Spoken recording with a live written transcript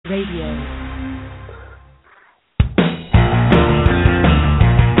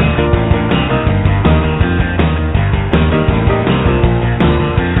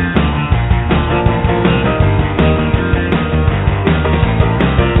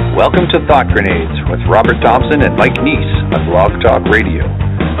Welcome to Thought Grenades with Robert Thompson and Mike Neese on Blog Talk Radio.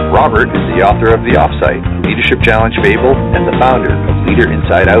 Robert is the author of The Offsite, a Leadership Challenge Fable, and the founder of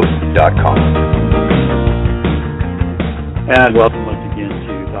LeaderInsideOut.com. And welcome once again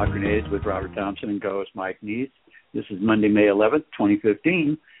to Thought Grenades with Robert Thompson and co-host Mike Neese. This is Monday, May 11th,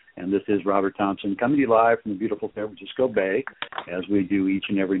 2015, and this is Robert Thompson coming to you live from the beautiful San Francisco Bay, as we do each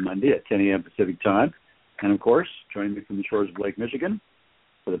and every Monday at 10 a.m. Pacific Time. And, of course, joining me from the shores of Lake Michigan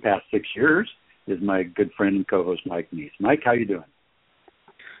for the past 6 years is my good friend and co-host Mike Neese. Mike, how you doing?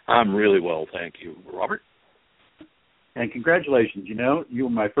 I'm really well, thank you. Robert? And congratulations. You know, you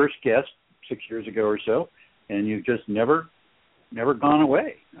were my first guest 6 years ago or so, and you've just never gone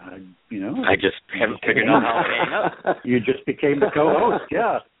away. I just haven't figured out how to hang up. You just became the co-host,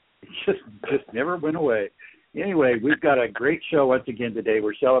 yeah. Just never went away. Anyway, we've got a great show once again today.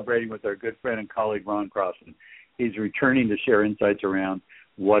 We're celebrating with our good friend and colleague, Ron Crossman. He's returning to share insights around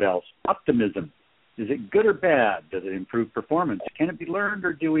what else? Optimism. Is it good or bad? Does it improve performance? Can it be learned,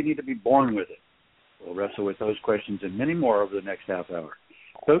 or do we need to be born with it? We'll wrestle with those questions and many more over the next half hour.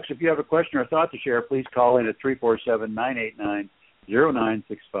 Folks, if you have a question or thought to share, please call in at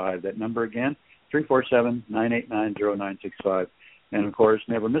 347-989-0965. That number again, 347-989-0965. And, of course,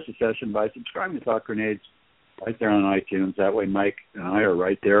 never miss a session by subscribing to Thought Grenades right there on iTunes. That way Mike and I are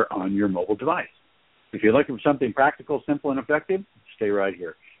right there on your mobile device. If you're looking for something practical, simple, and effective, stay right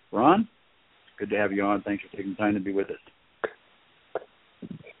here. Ron, good to have you on. Thanks for taking the time to be with us.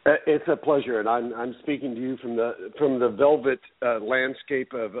 It's a pleasure, and I'm speaking to you from the velvet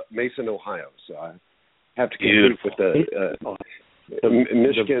landscape of Mason, Ohio. So I have to compete with the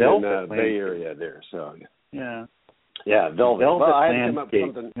Michigan and Bay Area there. So yeah, velvet. Well, I had to come up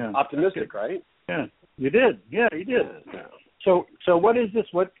with something optimistic, right? Yeah, you did. Yeah, you did. Yeah. So what is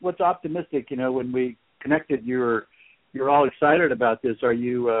this? What's optimistic? You know, when we connected, you're all excited about this. Are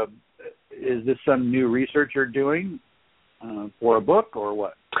you? Is this some new research you're doing for a book or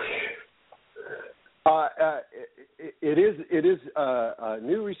what? It is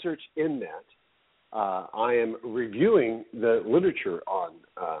new research in that I am reviewing the literature on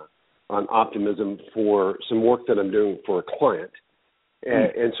optimism for some work that I'm doing for a client,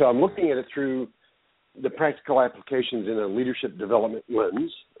 and so I'm looking at it through the practical applications in a leadership development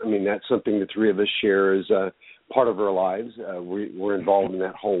lens. I mean, that's something the three of us share as part of our lives. We're involved in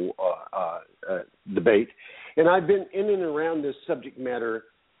that whole debate. And I've been in and around this subject matter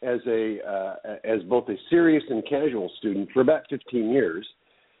as both a serious and casual student for about 15 years.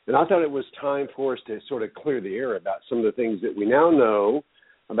 And I thought it was time for us to sort of clear the air about some of the things that we now know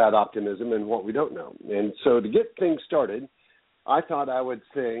about optimism and what we don't know. And so to get things started, I thought I would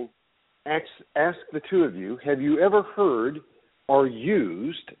say, ask the two of you, have you ever heard or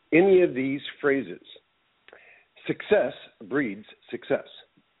used any of these phrases? Success breeds success.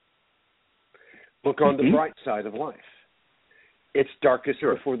 Look on the bright side of life. It's darkest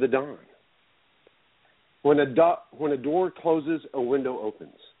before the dawn. When a door closes, a window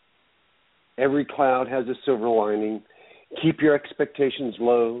opens. Every cloud has a silver lining. Keep your expectations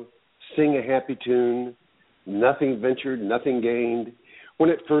low. Sing a happy tune. Nothing ventured, nothing gained. When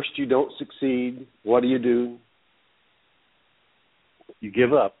at first you don't succeed, what do? You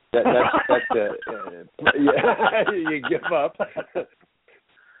give up. You give up.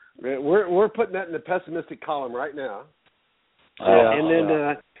 We're putting that in the pessimistic column right now. And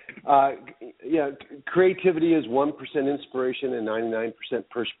then, creativity is 1% inspiration and 99%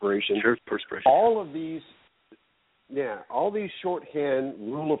 perspiration. Sure, perspiration. All these shorthand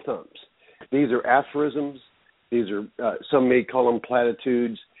rule of thumbs. These are aphorisms. These are, some may call them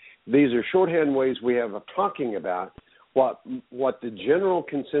platitudes. These are shorthand ways we have of talking about what the general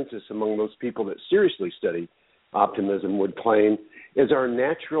consensus among those people that seriously study optimism would claim is our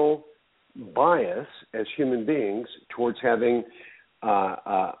natural bias as human beings towards having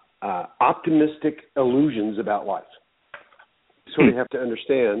optimistic illusions about life. So we have to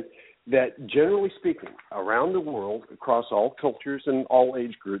understand that, generally speaking, around the world, across all cultures and all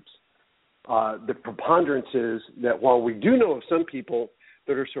age groups, the preponderance is that while we do know of some people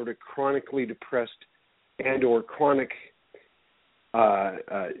that are sort of chronically depressed and or chronic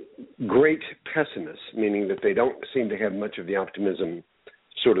great pessimists, meaning that they don't seem to have much of the optimism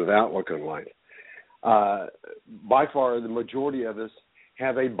sort of outlook on life, by far the majority of us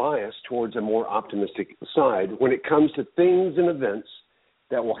have a bias towards a more optimistic side when it comes to things and events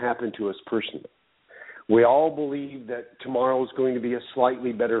that will happen to us personally. We all believe that tomorrow is going to be a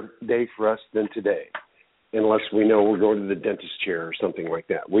slightly better day for us than today, unless we know we're going to the dentist chair or something like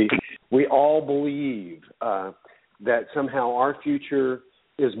that. We all believe that somehow our future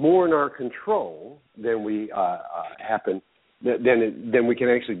is more in our control than we happen than we can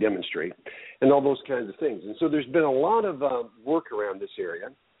actually demonstrate, and all those kinds of things. And so there's been a lot of work around this area,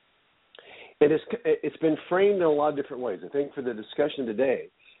 and it's been framed in a lot of different ways. I think for the discussion today,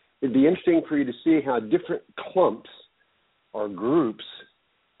 it'd be interesting for you to see how different clumps or groups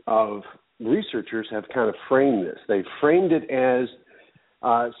of researchers have kind of framed this. They framed it as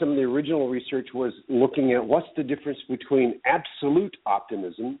some of the original research was looking at what's the difference between absolute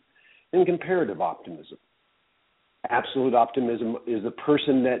optimism and comparative optimism. Absolute optimism is the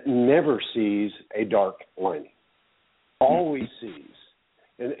person that never sees a dark lining, always sees.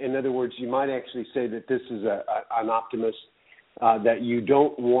 In other words, you might actually say that this is an optimist that you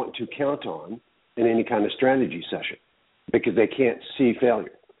don't want to count on in any kind of strategy session because they can't see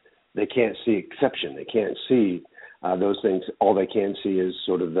failure. They can't see exception. They can't see those things. All they can see is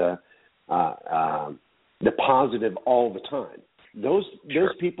sort of the positive all the time. Those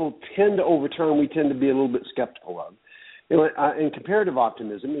people tend to, over time, we tend to be a little bit skeptical of. And comparative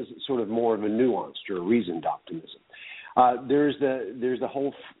optimism is sort of more of a nuanced or reasoned optimism. There's the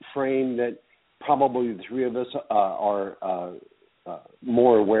whole frame that probably the three of us are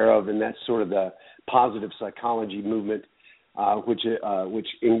more aware of, and that's sort of the positive psychology movement, which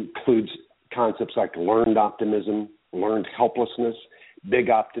includes concepts like learned optimism, learned helplessness, big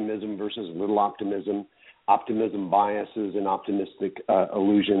optimism versus little optimism, optimism biases and optimistic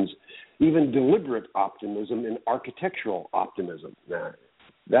illusions, even deliberate optimism and architectural optimism. Now,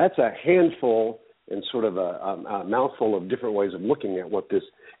 that's a handful and sort of a mouthful of different ways of looking at what this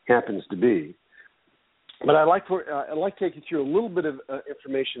happens to be. But I'd like to take you through a little bit of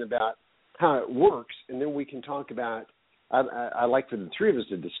information about how it works, and then we can talk about, I'd like for the three of us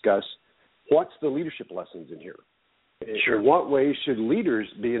to discuss what's the leadership lessons in here. Sure. In what ways should leaders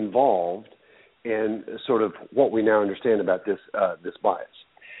be involved in sort of what we now understand about this bias?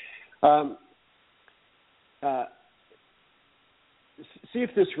 See if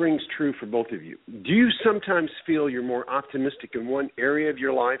this rings true for both of you. Do you sometimes feel you're more optimistic in one area of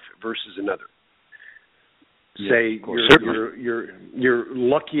your life versus another? Say you're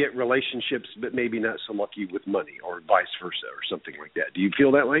lucky at relationships, but maybe not so lucky with money, or vice versa, or something like that. Do you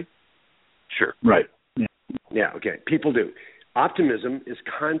feel that way? Sure. Right. Yeah, okay. People do. Optimism is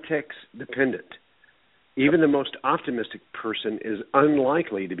context dependent. Even the most optimistic person is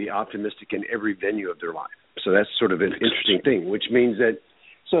unlikely to be optimistic in every venue of their life. So that's sort of an interesting thing, which means that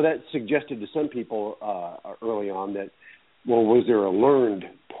suggested to some people early on that, well, was there a learned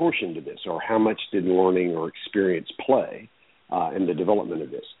portion to this, or how much did learning or experience play in the development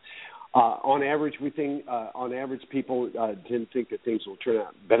of this? On average, people tend to think that things will turn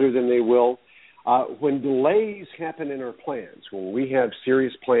out better than they will. When delays happen in our plans, when we have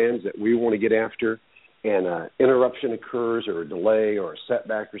serious plans that we want to get after, and an interruption occurs, or a delay, or a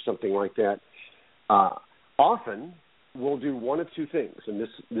setback, or something like that, often we'll do one of two things, and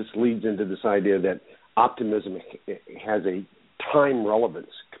this leads into this idea that optimism has a time relevance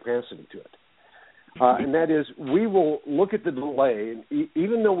capacity to it. And that is, we will look at the delay, and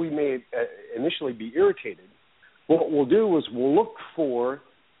even though we may initially be irritated, what we'll do is we'll look for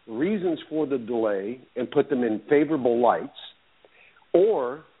reasons for the delay and put them in favorable lights,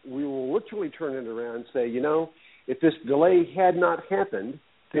 or we will literally turn it around and say, if this delay had not happened,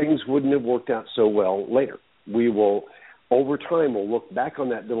 things wouldn't have worked out so well later. We will, over time, we'll look back on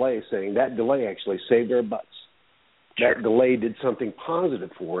that delay saying that delay actually saved our butts. Sure. That delay did something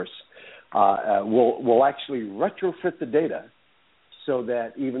positive for us. We'll actually retrofit the data so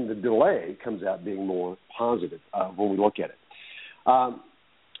that even the delay comes out being more positive when we look at it.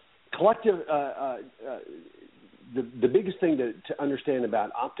 The biggest thing to understand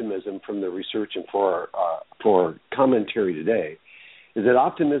about optimism from the research and for our commentary today is that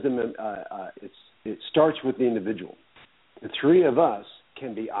optimism it starts with the individual. The three of us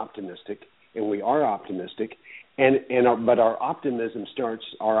can be optimistic, and we are optimistic, but our optimism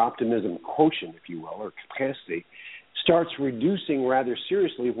quotient, if you will, or capacity, starts reducing rather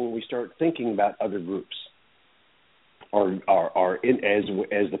seriously when we start thinking about other groups. As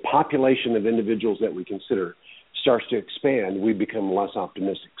the population of individuals that we consider starts to expand, we become less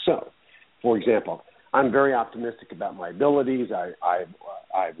optimistic. So, for example, I'm very optimistic about my abilities. I've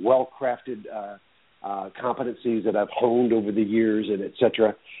well-crafted competencies that I've honed over the years, and et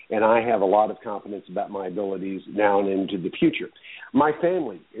cetera, and I have a lot of confidence about my abilities now and into the future. My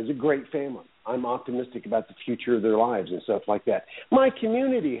family is a great family. I'm optimistic about the future of their lives and stuff like that. My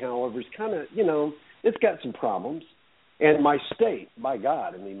community, however, is kind of, it's got some problems. And my state, my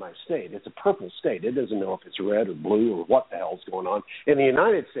state, it's a purple state. It doesn't know if it's red or blue or what the hell's going on. In the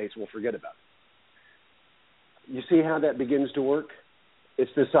United States, we'll forget about it. You see how that begins to work?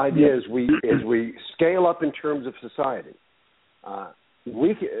 It's this idea as we scale up in terms of society,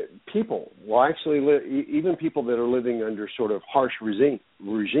 people will actually even people that are living under sort of harsh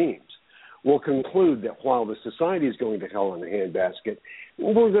regimes will conclude that while the society is going to hell in a handbasket,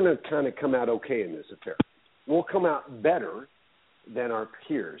 we're going to kind of come out okay in this affair. We'll come out better than our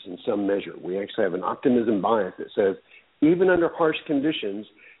peers in some measure. We actually have an optimism bias that says even under harsh conditions,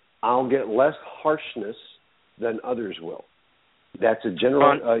 I'll get less harshness than others will. That's a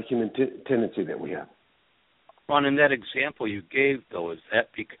general human tendency that we have. Ron, in that example you gave, though, is that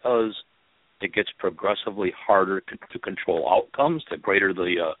because it gets progressively harder to control outcomes the greater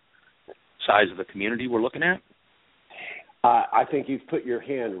the size of the community we're looking at? I think you've put your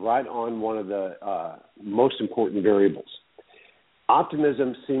hand right on one of the most important variables.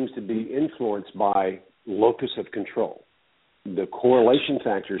 Optimism seems to be influenced by locus of control, the correlation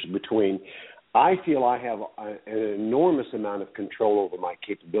factors between I feel I have an enormous amount of control over my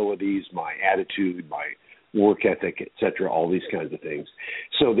capabilities, my attitude, my work ethic, et cetera, all these kinds of things.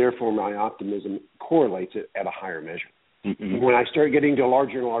 So therefore, my optimism correlates it at a higher measure. Mm-hmm. When I start getting to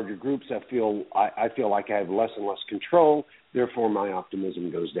larger and larger groups, I feel like I have less and less control. Therefore, my optimism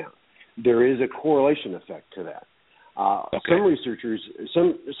goes down. There is a correlation effect to that. Some researchers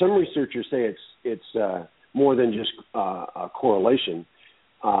say it's more than just a correlation,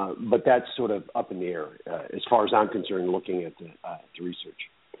 but that's sort of up in the air as far as I'm concerned. Looking at the research,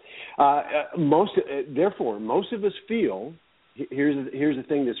 most of us feel. Here's the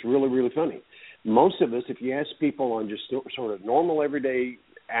thing that's really, really funny. Most of us, if you ask people on just sort of normal everyday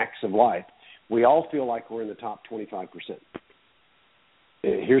acts of life, we all feel like we're in the top 25%.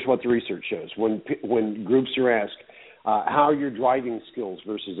 Here's what the research shows. When groups are asked, how are your driving skills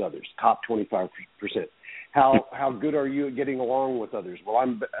versus others? Top 25%. How good are you at getting along with others? Well,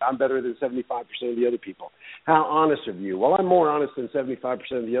 I'm better than 75% of the other people. How honest are you? Well, I'm more honest than 75%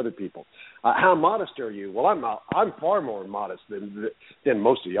 of the other people. How modest are you? Well, I'm far more modest than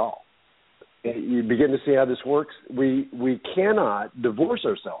most of y'all. You begin to see how this works. We cannot divorce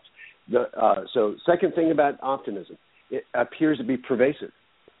ourselves. So second thing about optimism, it appears to be pervasive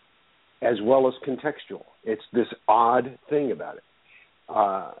as well as contextual. It's this odd thing about it.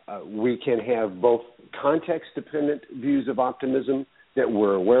 We can have both context-dependent views of optimism that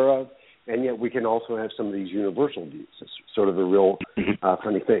we're aware of, and yet we can also have some of these universal views. It's sort of a real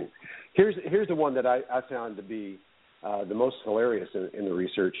funny thing. Here's the one that I found to be the most hilarious in the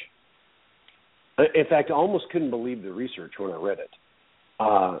research. In fact, I almost couldn't believe the research when I read it,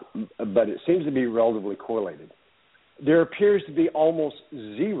 but it seems to be relatively correlated. There appears to be almost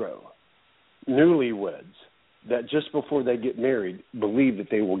zero newlyweds that just before they get married believe that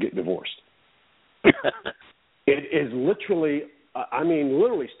they will get divorced. It is literally,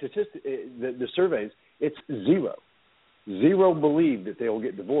 literally the surveys, it's zero. Zero believe that they will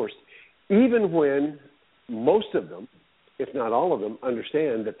get divorced, even when most of them, if not all of them,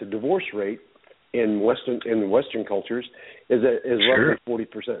 understand that the divorce rate in Western cultures is roughly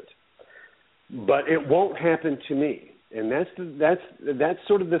 40%. But it won't happen to me. And that's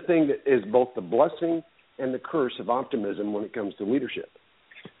sort of the thing that is both the blessing and the curse of optimism when it comes to leadership.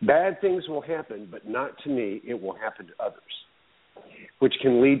 Bad things will happen, but not to me. It will happen to others, which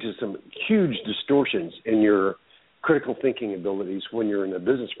can lead to some huge distortions in your critical thinking abilities when you're in a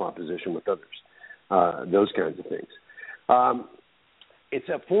business proposition with others, those kinds of things. It's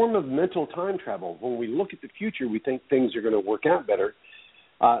a form of mental time travel. When we look at the future, we think things are going to work out better.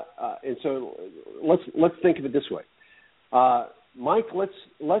 And so let's think of it this way. Mike,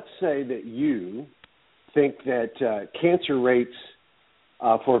 let's say that you think that cancer rates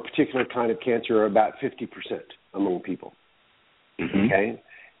for a particular kind of cancer are about 50% among people. Mm-hmm. Okay,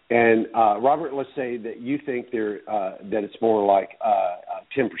 and Robert, let's say that you think that it's more like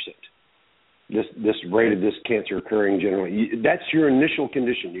 10%. This rate of this cancer occurring generally. That's your initial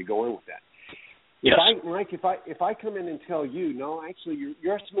condition. You go in with that. Yes. If I come in and tell you, no, actually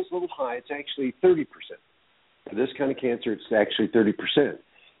your estimate's a little high. It's actually 30%. For this kind of cancer, it's actually 30%.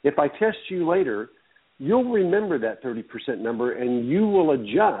 If I test you later, you'll remember that 30% number, and you will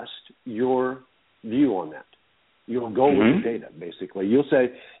adjust your view on that. You'll go with the data, basically. You'll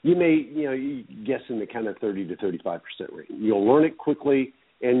say, you guess in the kind of 30 to 35% rate. You'll learn it quickly,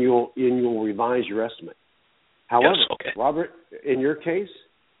 and you'll revise your estimate. However, Robert, in your case,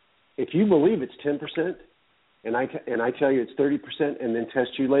 if you believe it's 10%, and I tell you it's 30%, and then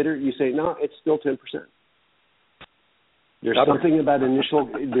test you later, you say, no, it's still 10%. There's something about initial.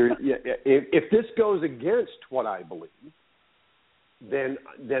 If this goes against what I believe,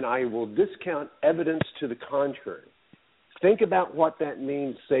 then I will discount evidence to the contrary. Think about what that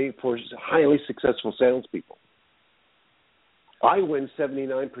means, say, for highly successful salespeople. I win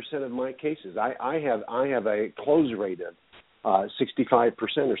 79% of my cases. I have a close rate of 65%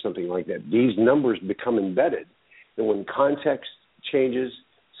 or something like that. These numbers become embedded, and when context changes,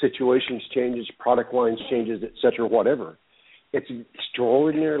 situations changes, product lines changes, et cetera, whatever, it's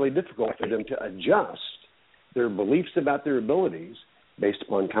extraordinarily difficult for them to adjust their beliefs about their abilities based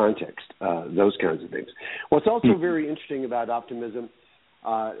upon context, those kinds of things. What's also very interesting about optimism,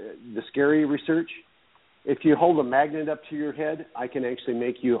 the scary research, if you hold a magnet up to your head, I can actually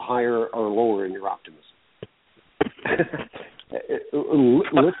make you higher or lower in your optimism.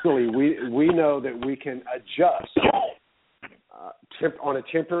 Literally, we know that we can adjust on a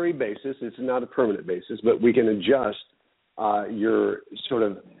temporary basis. It's not a permanent basis, but we can adjust your sort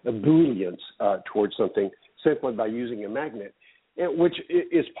of ebullience towards something simply by using a magnet, which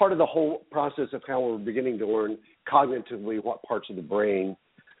is part of the whole process of how we're beginning to learn cognitively what parts of the brain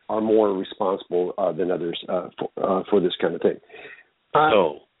are more responsible than others for this kind of thing.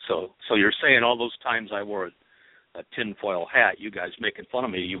 So you're saying all those times I wore a tinfoil hat, you guys making fun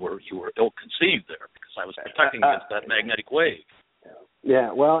of me, you were ill-conceived there because I was protecting against that magnetic wave.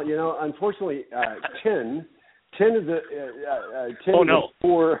 Yeah, well, unfortunately, tin is a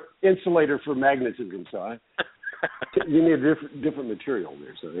poor insulator for magnetism, so you need a different material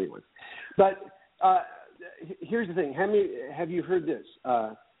there. So anyway, but here's the thing: have you heard this?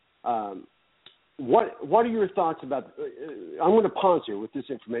 What are your thoughts about? I'm going to pause here with this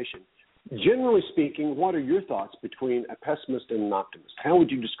information. Generally speaking, what are your thoughts between a pessimist and an optimist? How would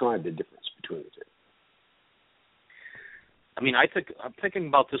you describe the difference between the two? I mean, I'm thinking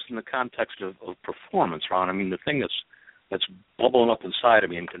about this in the context of performance, Ron. I mean, the thing that's bubbling up inside of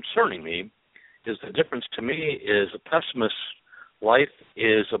me and concerning me is the difference to me is a pessimist's life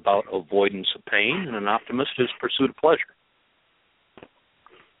is about avoidance of pain, and an optimist is pursuit of pleasure.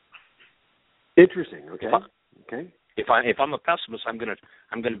 Interesting. Okay. If I'm a pessimist, I'm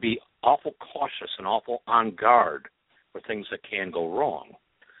gonna be awful cautious and awful on guard for things that can go wrong,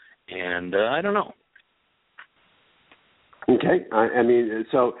 and I don't know. Okay, I mean,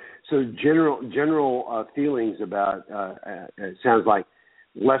 so general feelings about it sounds like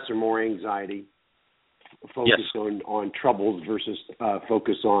less or more anxiety, focus on troubles versus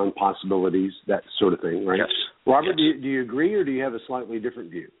focus on possibilities, that sort of thing, right? Yes. Robert, do you agree, or do you have a slightly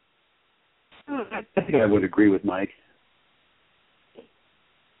different view? I think I would agree with Mike.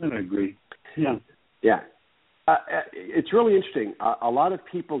 I agree. Yeah. Yeah. It's really interesting. A lot of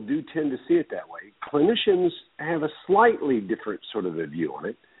people do tend to see it that way. Clinicians have a slightly different sort of a view on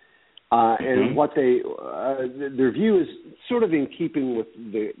it. And what their view is sort of in keeping with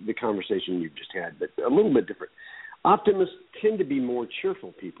the conversation you've just had, but a little bit different. Optimists tend to be more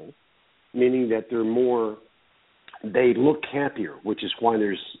cheerful people, meaning that they look happier, which is why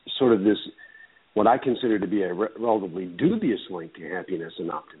there's sort of this, what I consider to be a relatively dubious link to happiness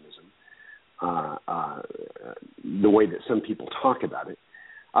and optimism, the way that some people talk about it.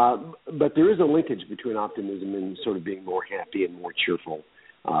 But there is a linkage between optimism and sort of being more happy and more cheerful,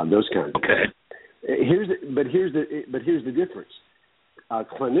 those kinds of things. Here's the difference.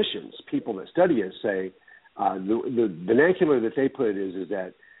 Clinicians, people that study it, say the vernacular that they put is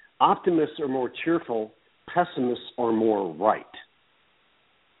that optimists are more cheerful, pessimists are more right.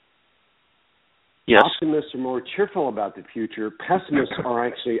 Yes. Optimists are more cheerful about the future. Pessimists are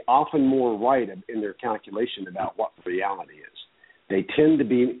actually often more right in their calculation about what reality is. They tend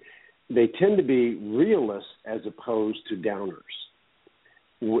to be realists as opposed to downers.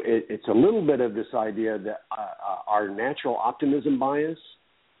 It's a little bit of this idea that our natural optimism bias,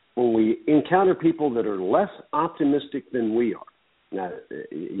 when we encounter people that are less optimistic than we are. Now,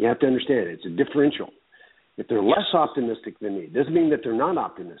 you have to understand, it's a differential. If they're less optimistic than me, it doesn't mean that they're not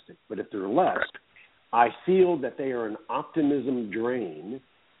optimistic, but if they're less, I feel that they are an optimism drain,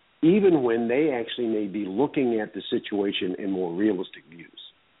 even when they actually may be looking at the situation in more realistic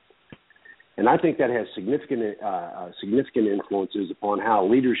views. And I think that has significant influences upon how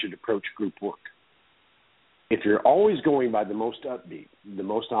leaders should approach group work. If you're always going by the most upbeat, the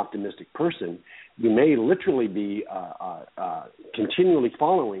most optimistic person, you may literally be continually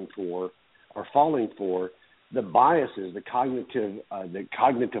falling for the biases, the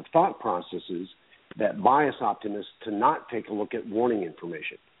cognitive thought processes that bias optimists to not take a look at warning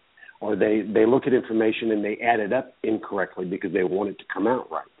information, or they look at information and they add it up incorrectly because they want it to come out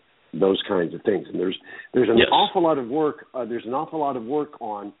right. Those kinds of things, and there's an awful lot of work. There's an awful lot of work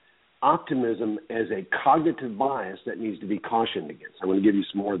on optimism as a cognitive bias that needs to be cautioned against. I'm going to give you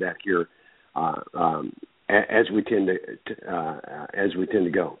some more of that here as we tend to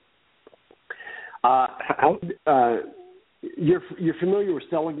go. You're familiar with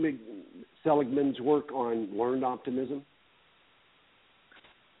Seligman's work on learned optimism?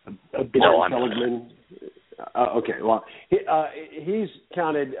 No, I'm Seligman. Okay. Well, he's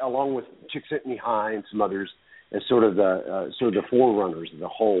counted along with Csikszentmihalyi and some others as sort of the forerunners of the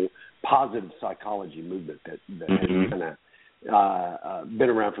whole positive psychology movement that has kind of been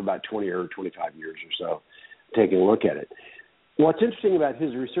around for about 20 or 25 years or so. Taking a look at it. What's interesting about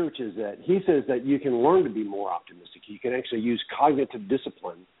his research is that he says that you can learn to be more optimistic. You can actually use cognitive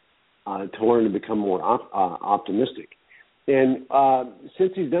discipline to learn to become more optimistic. And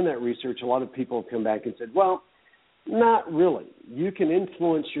since he's done that research, a lot of people have come back and said, well, not really. You can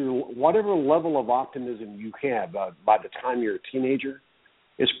influence whatever level of optimism you have by the time you're a teenager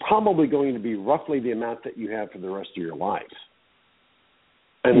is probably going to be roughly the amount that you have for the rest of your life.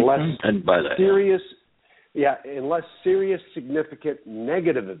 Unless unless serious, significant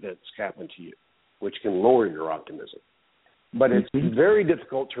negative events happen to you, which can lower your optimism. But it's very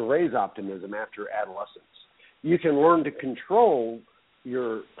difficult to raise optimism after adolescence. You can learn to control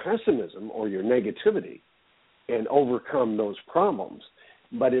your pessimism or your negativity and overcome those problems.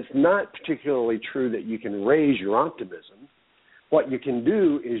 But it's not particularly true that you can raise your optimism. What you can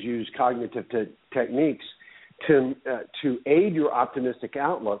do is use cognitive techniques to aid your optimistic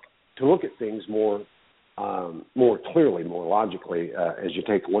outlook, to look at things more clearly, more logically as you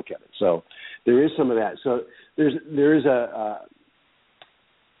take a look at it. So there is some of that. So there is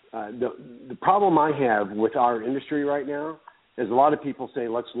the problem I have with our industry right now is a lot of people say,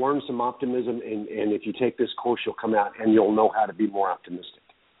 let's learn some optimism, and if you take this course, you'll come out and you'll know how to be more optimistic.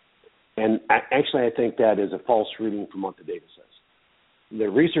 And I think that is a false reading from what the data says. The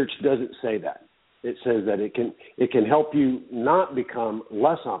research doesn't say that. It says that it can help you not become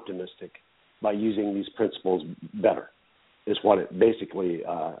less optimistic by using these principles better, is what it basically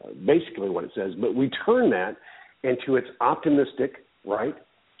what it says. But we turn that into its optimistic, right,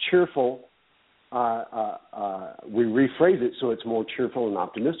 cheerful. We rephrase it so it's more cheerful and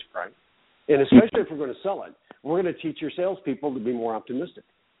optimistic, right? And especially if we're going to sell it, we're going to teach your salespeople to be more optimistic.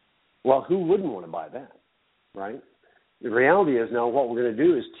 Well, who wouldn't want to buy that, right? The reality is now what we're going to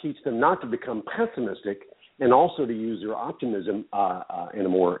do is teach them not to become pessimistic and also to use their optimism in a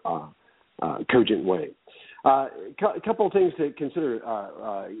more cogent way. A couple of things to consider,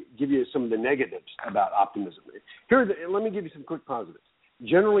 give you some of the negatives about optimism. Let me give you some quick positives.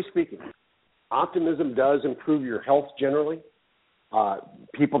 Generally speaking, optimism does improve your health generally.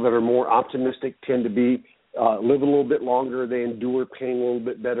 People that are more optimistic tend to live a little bit longer. They endure pain a little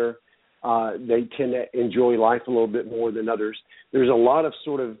bit better. They tend to enjoy life a little bit more than others. There's a lot of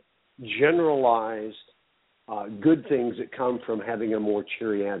sort of generalized good things that come from having a more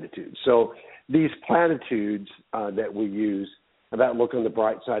cheery attitude. So these platitudes that we use about looking on the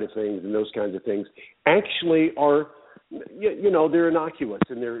bright side of things and those kinds of things actually are, they're innocuous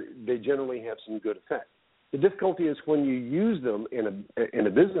and they generally have some good effect. The difficulty is when you use them in a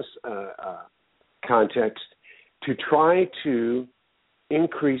business context to try to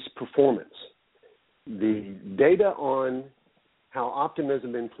increase performance. The data on how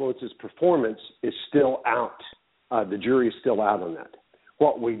optimism influences performance is still out. The jury is still out on that.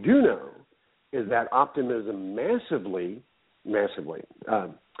 What we do know is that optimism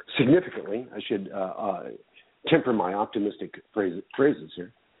significantly, I should temper my optimistic phrases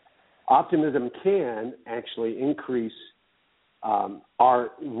here, optimism can actually increase our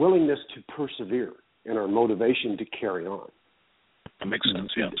willingness to persevere and our motivation to carry on. That makes sense,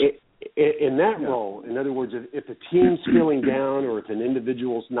 yes. In that role, in other words, if a team's feeling down or if an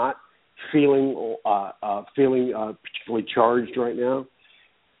individual's not feeling particularly charged right now,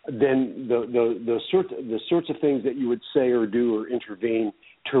 then the sorts of things that you would say or do or intervene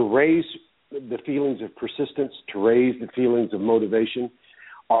to raise the feelings of persistence, to raise the feelings of motivation,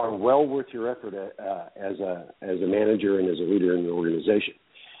 are well worth your effort as a manager and as a leader in the organization.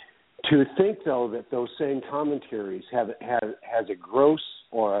 To think, though, that those same commentaries has a gross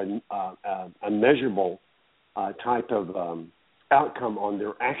or a measurable type of outcome on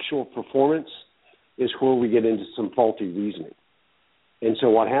their actual performance is where we get into some faulty reasoning. And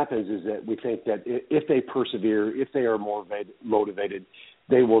so what happens is that we think that if they persevere, if they are more motivated,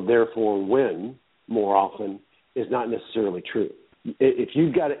 they will therefore win more often, is not necessarily true. If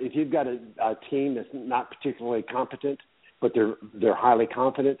you've got a team that's not particularly competent, but they're highly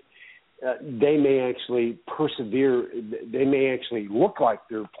confident, they may actually persevere. They may actually look like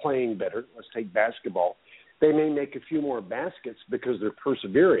they're playing better. Let's take basketball. They may make a few more baskets because they're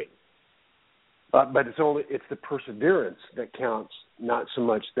persevering. But it's the perseverance that counts, not so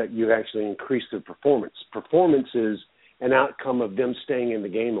much that you actually increase their performance. Performance is an outcome of them staying in the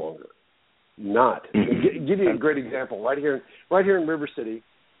game longer. Not. Give you a great example. Right here in River City,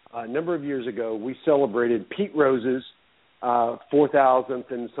 a number of years ago, we celebrated Pete Rose's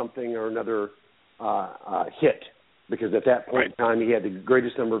 4,000th and something or another hit, because at that point in time he had the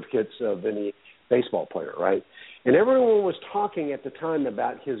greatest number of hits of any baseball player, right? And everyone was talking at the time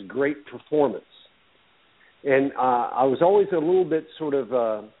about his great performance. And I was always a little bit sort of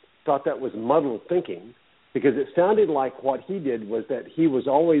thought that was muddled thinking, because it sounded like what he did was that he was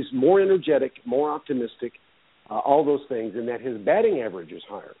always more energetic, more optimistic, all those things, and that his batting average was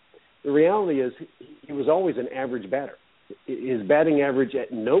higher. The reality is he was always an average batter. His batting average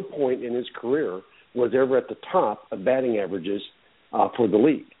at no point in his career was ever at the top of batting averages for the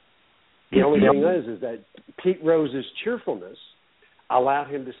league. The only thing is that Pete Rose's cheerfulness allowed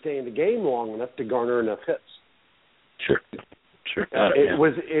him to stay in the game long enough to garner enough hits. Sure. It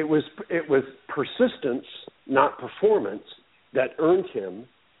was persistence, not performance, that earned him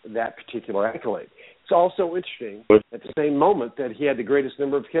that particular accolade. It's also interesting, at the same moment that he had the greatest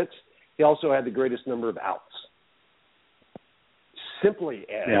number of hits, he also had the greatest number of outs, simply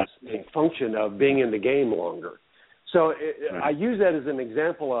as a function of being in the game longer. So I use that as an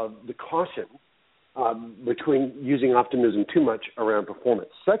example of the caution between using optimism too much around performance.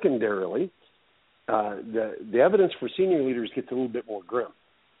 Secondarily, the evidence for senior leaders gets a little bit more grim.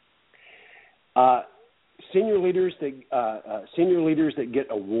 Senior leaders that get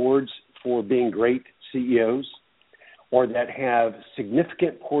awards for being great CEOs, or that have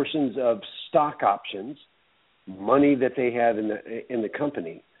significant portions of stock options, money that they have in the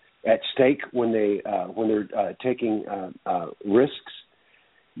company, at stake when they're taking risks.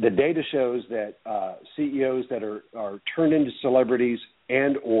 The data shows that CEOs that are turned into celebrities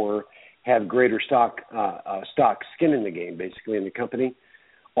and or have greater stock skin in the game, basically in the company,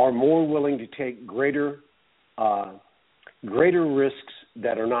 are more willing to take greater risks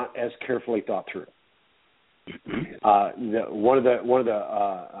that are not as carefully thought through. One of the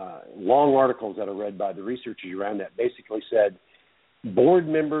long articles that I read by the researchers around that basically said board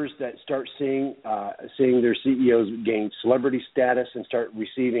members that start seeing their CEOs gain celebrity status and start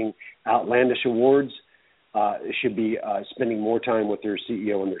receiving outlandish awards should be spending more time with their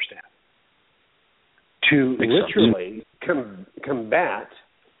CEO and their staff. To literally combat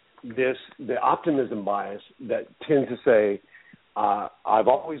the optimism bias that tends to say, I've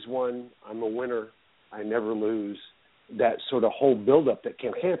always won, I'm a winner, I never lose, that sort of whole buildup that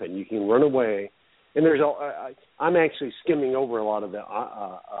can happen. You can run away. And I'm actually skimming over a lot of the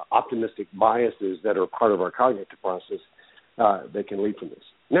optimistic biases that are part of our cognitive process that can lead from this.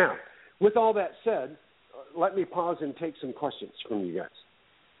 Now, with all that said, let me pause and take some questions from you guys.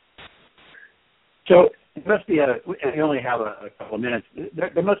 So it must be we only have a couple of minutes.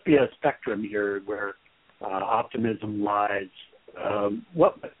 There must be a spectrum here where optimism lies.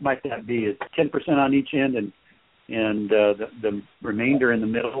 What might that be? Is 10% on each end and the remainder in the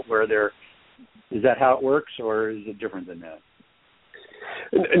middle where they're. Is that how it works, or is it different than that?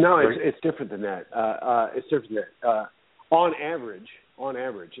 No, it's different than that. It's different than that. On average,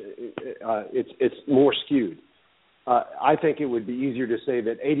 it's more skewed. I think it would be easier to say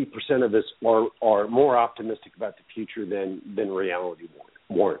that 80% of us are more optimistic about the future than reality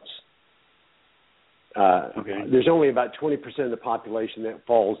warrants. There's only about 20% of the population that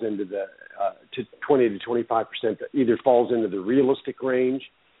falls into the 20 to 25% that either falls into the realistic range.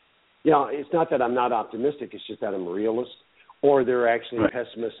 It's not that I'm not optimistic; it's just that I'm a realist, or they're actually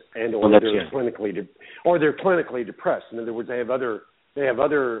pessimists, and or they're clinically depressed. In other words, they have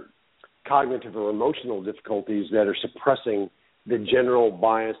other cognitive or emotional difficulties that are suppressing the general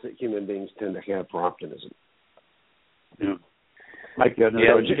bias that human beings tend to have for optimism. Yeah.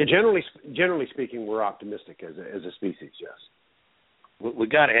 Generally speaking, we're optimistic as a species. Yes. We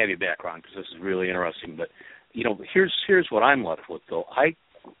got to have you back, Ron, because this is really interesting. But here's what I'm left with, though.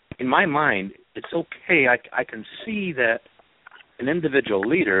 In my mind, it's okay. I can see that an individual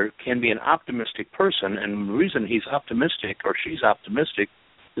leader can be an optimistic person, and the reason he's optimistic or she's optimistic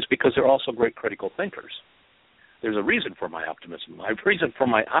is because they're also great critical thinkers. There's a reason for my optimism. My reason for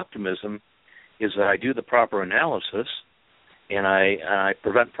my optimism is that I do the proper analysis and I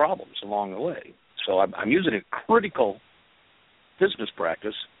prevent problems along the way. So I'm using a critical business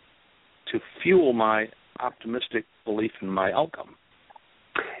practice to fuel my optimistic belief in my outcome.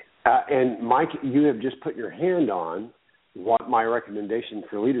 And Mike, you have just put your hand on what my recommendation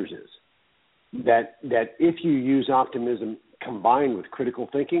for leaders is. That if you use optimism combined with critical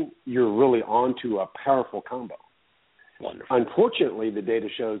thinking, you're really onto a powerful combo. Wonderful. Unfortunately, the data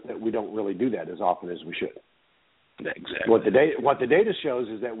shows that we don't really do that as often as we should. Exactly. What the data shows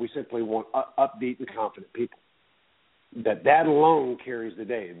is that we simply want upbeat and confident people. That alone carries the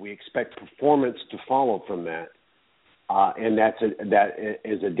day. We expect performance to follow from that. And that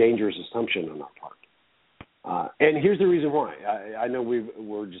is a dangerous assumption on our part. And here's the reason why. I know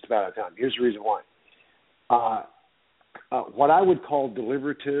we're just about out of time. Here's the reason why. what I would call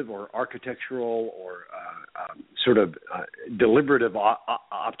deliberative or architectural or sort of deliberative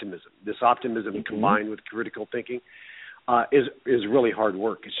optimism. This optimism combined with critical thinking is really hard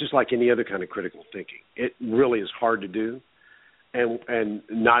work. It's just like any other kind of critical thinking. It really is hard to do, and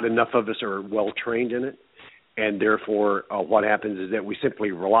not enough of us are well trained in it. And therefore, what happens is that we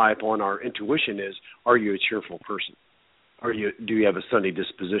simply rely upon our intuition. Are you a cheerful person? Do you have a sunny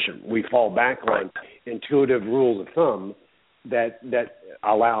disposition? We fall back on intuitive rules of thumb that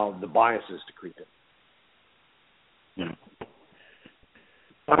allow the biases to creep in. Yeah.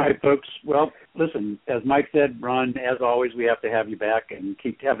 All right, folks. Well, listen, as Mike said, Ron, as always, we have to have you back and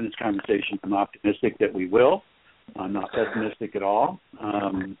keep having this conversation. I'm optimistic that we will. I'm not pessimistic at all.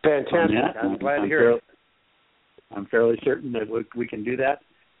 Fantastic. I'm glad to hear it. I'm fairly certain that we can do that.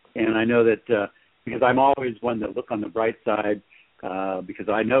 And I know that because I'm always one that look on the bright side because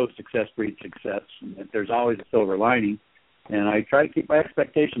I know success breeds success, and that there's always a silver lining. And I try to keep my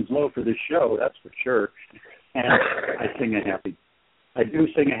expectations low for this show, that's for sure. And I do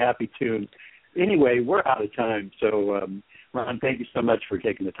sing a happy tune. Anyway, we're out of time. So, Ron, thank you so much for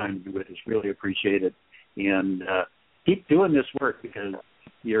taking the time to be with us. Really appreciate it. And keep doing this work because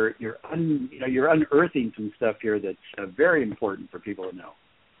you're unearthing some stuff here that's very important for people to know.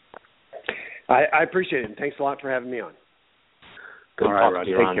 I appreciate it. And thanks a lot for having me on. Good All right, talking Ron.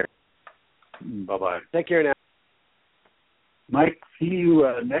 to you, Take Ron. care. Bye-bye. Take care now. Mike, see you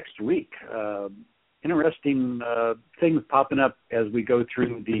next week. Interesting things popping up as we go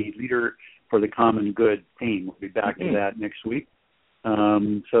through the Leader for the Common Good theme. We'll be back to that next week.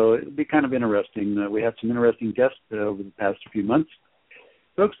 So it'll be kind of interesting. We had some interesting guests over the past few months.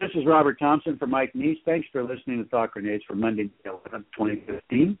 Folks, this is Robert Thompson for Mike Neese. Thanks for listening to Thought Grenades for Monday, 11th,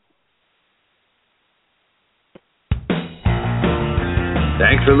 2015.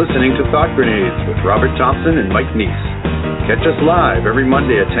 Thanks for listening to Thought Grenades with Robert Thompson and Mike Neese. Catch us live every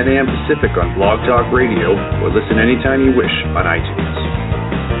Monday at 10 a.m. Pacific on Blog Talk Radio or listen anytime you wish on iTunes.